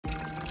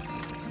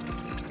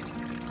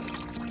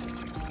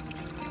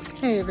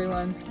Hey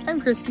everyone, I'm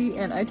Christy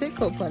and I take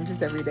cold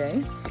plunges every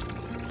day.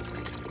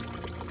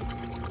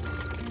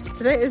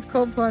 Today is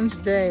cold plunge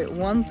day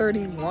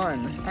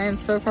 131. I am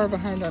so far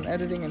behind on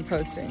editing and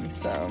posting,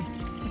 so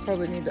I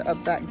probably need to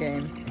up that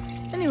game.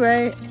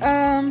 Anyway,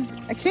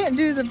 I can't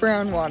do the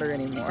brown water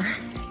anymore.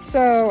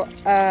 So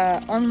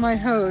on my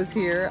hose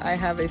here, I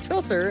have a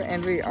filter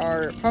and we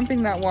are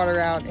pumping that water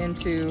out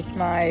into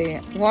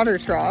my water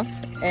trough,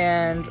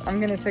 and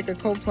I'm gonna take a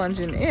cold plunge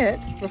in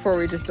it before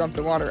we just dump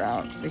the water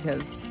out,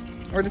 because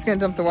we're just gonna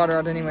dump the water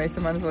out anyway, so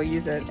might as well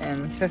use it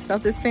and test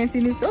out this fancy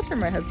new filter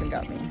my husband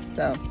got me.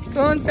 So,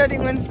 slow and steady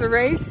wins the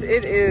race.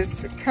 It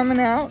is coming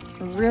out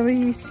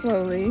really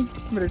slowly,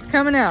 but it's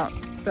coming out.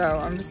 So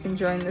I'm just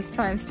enjoying this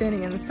time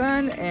standing in the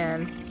sun,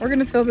 and we're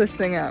gonna fill this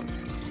thing up.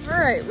 All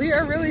right, we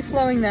are really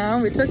flowing now.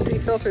 We took the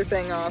filter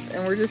thing off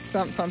and we're just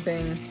sump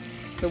pumping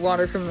the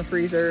water from the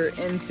freezer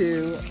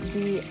into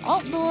the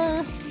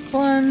outdoor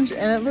plunge,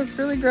 and it looks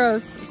really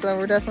gross, so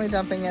we're definitely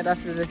dumping it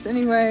after this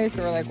anyway.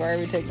 So we're like, why are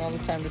we taking all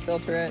this time to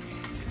filter it?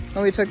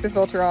 When we took the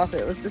filter off,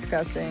 it was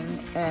disgusting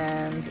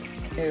and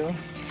ew.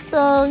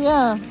 So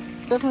yeah,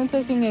 definitely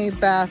taking a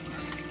bath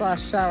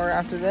 / shower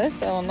after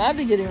this. I will not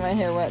be getting my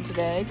hair wet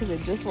today because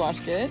I just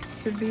washed it.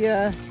 Should be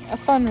a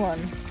fun one.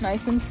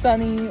 Nice and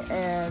sunny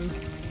and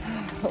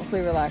hopefully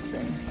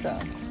relaxing. So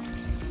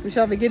we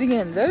shall be getting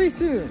in very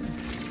soon.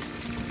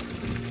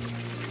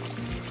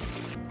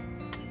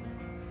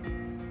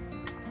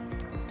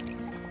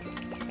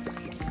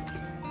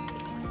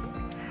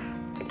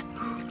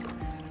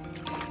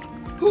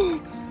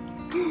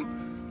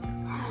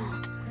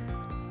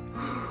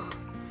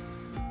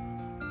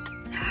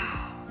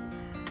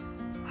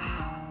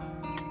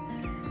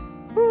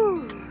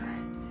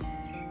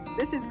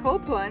 This is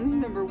cold plunge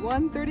number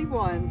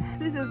 131.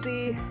 This is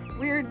the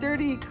weird,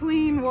 dirty,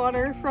 clean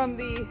water from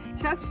the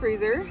chest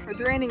freezer. We're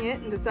draining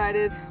it and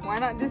decided, why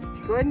not just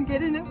go ahead and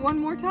get in it one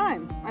more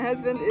time? My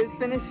husband is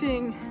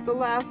finishing the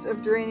last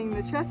of draining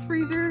the chest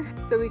freezer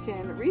so we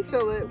can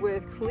refill it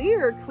with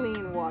clear,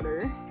 clean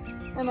water,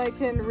 and I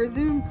can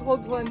resume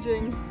cold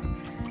plunging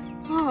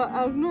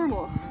as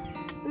normal.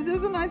 This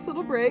is a nice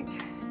little break.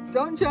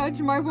 Don't judge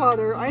my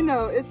water. I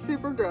know it's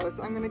super gross.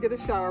 I'm gonna get a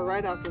shower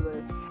right after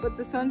this. But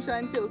the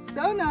sunshine feels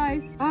so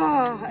nice.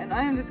 And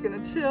I am just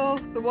gonna chill.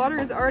 The water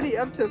is already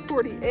up to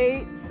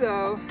 48,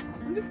 so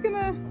I'm just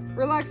gonna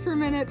relax for a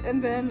minute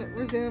and then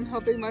resume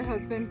helping my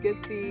husband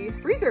get the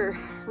freezer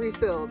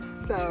refilled.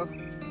 So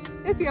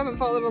if you haven't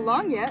followed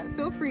along yet,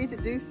 feel free to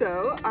do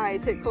so. I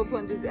take cold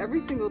plunges every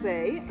single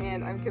day,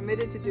 and I'm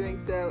committed to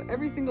doing so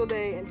every single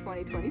day in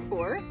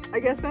 2024. I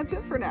guess that's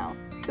it for now.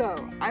 So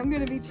I'm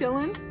gonna be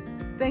chilling.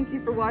 Thank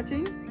you for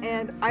watching,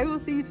 and I will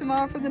see you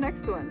tomorrow for the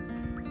next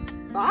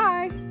one.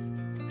 Bye!